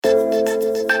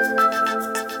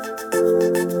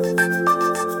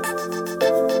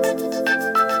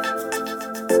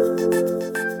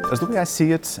way I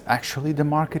see it, actually the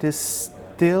market is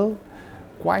still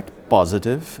quite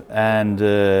positive, and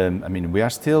we are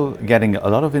still getting a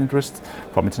lot of interest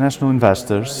from international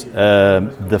investors.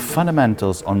 The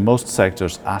fundamentals on most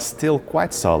sectors are still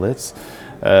quite solid.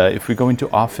 If we go into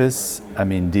office,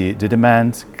 the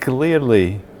demand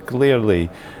clearly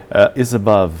is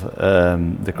above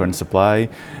the current supply.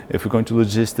 If we go into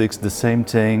logistics, the same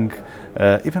thing.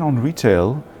 Even on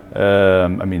retail,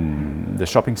 the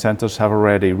shopping centers have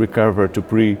already recovered to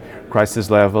pre-crisis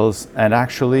levels and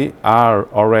actually are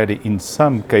already, in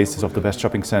some cases of the best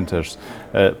shopping centers,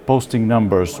 posting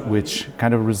numbers which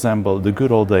kind of resemble the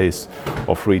good old days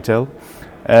of retail.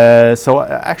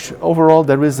 Actually, overall,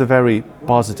 there is a very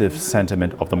positive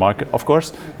sentiment of the market. Of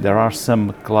course, there are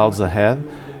some clouds ahead,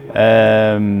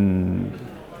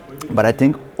 but I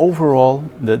think overall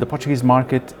the Portuguese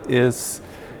market is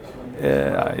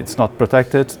it's not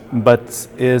protected, but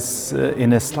is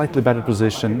in a slightly better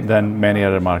position than many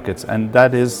other markets, and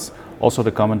that is also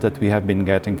the comment that we have been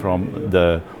getting from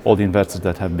all the investors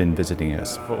that have been visiting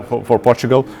us. For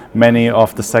Portugal, many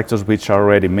of the sectors which are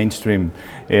already mainstream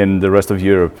in the rest of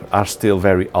Europe are still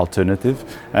very alternative,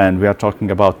 and we are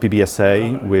talking about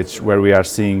PBSA, where we are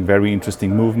seeing very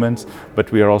interesting movements,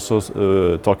 but we are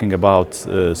also talking about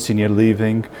senior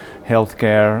living,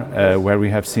 healthcare, where we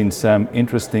have seen some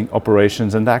interesting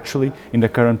operations, and actually in the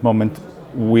current moment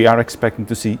we are expecting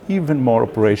to see even more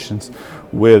operations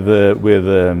with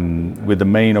the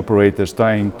main operators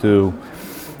trying to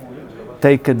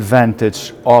take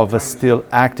advantage of a still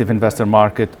active investor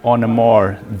market on a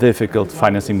more difficult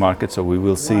financing market. So we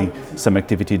will see some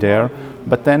activity there.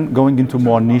 But then going into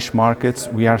more niche markets,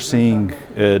 we are seeing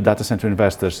data center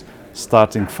investors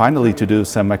starting finally to do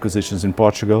some acquisitions in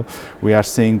Portugal. We are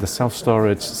seeing the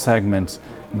self-storage segment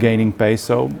gaining pace,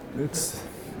 so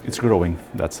it's growing,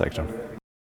 that sector.